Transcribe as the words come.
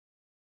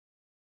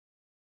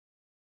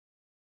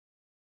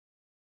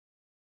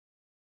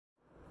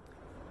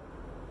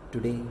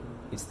Today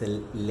it's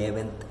the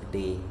 11th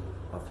day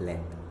of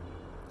Lent,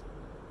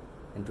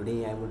 and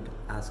today I would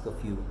ask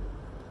of you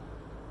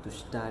to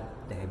start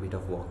the habit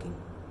of walking.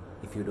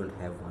 If you don't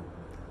have one,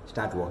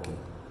 start walking.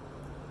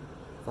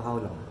 For how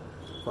long?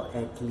 For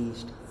at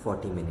least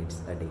 40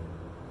 minutes a day.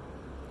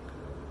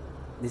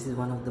 This is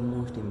one of the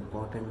most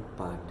important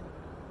part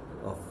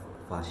of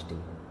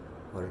fasting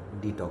or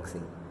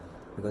detoxing,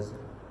 because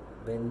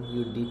when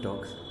you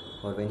detox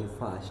or when you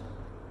fast,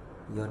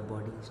 your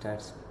body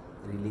starts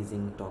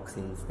releasing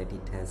toxins that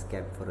it has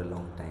kept for a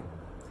long time,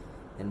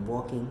 and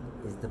walking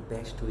is the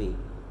best way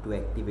to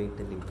activate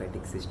the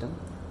lymphatic system,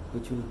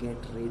 which will get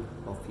rid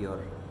of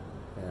your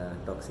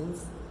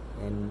toxins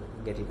and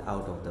get it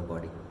out of the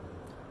body.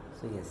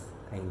 So yes,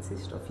 I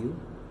insist of you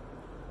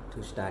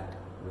to start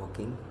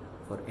walking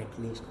for at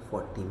least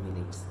 40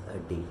 minutes a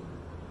day.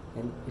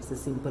 And it's a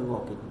simple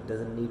walk. It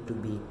doesn't need to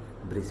be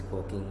brisk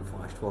walking,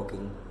 fast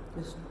walking,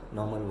 just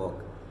normal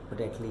walk, but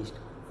at least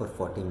for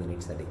 40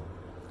 minutes a day.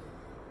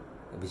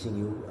 Wishing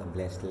you a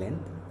blessed Lent.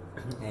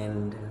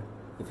 And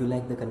if you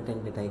like the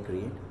content that I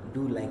create,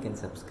 do like and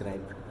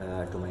subscribe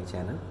to my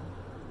channel.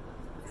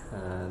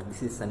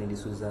 This is Sunny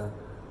D'Souza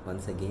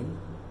once again,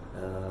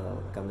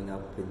 coming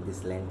up with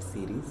this Lent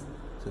series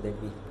so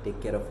that we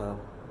take care of our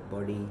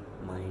body,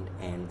 mind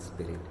and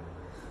spirit.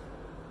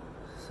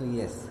 So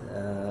yes,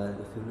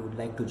 if you would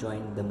like to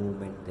join the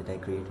movement that I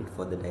created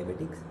for the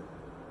diabetics,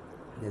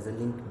 there's a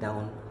link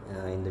down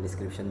in the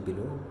description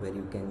below where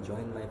you can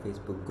join my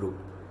Facebook group,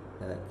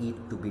 Eat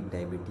to Beat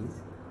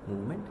Diabetes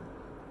movement,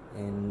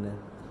 and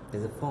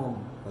there's a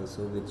form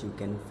also which you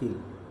can fill.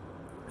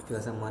 If you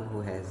are someone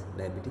who has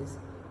diabetes,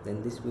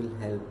 then this will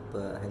help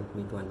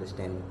me to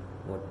understand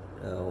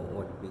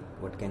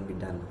what can be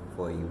done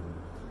for you.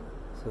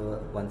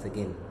 So once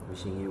again,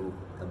 wishing you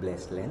a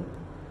blessed Lent.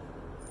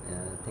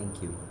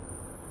 Thank you.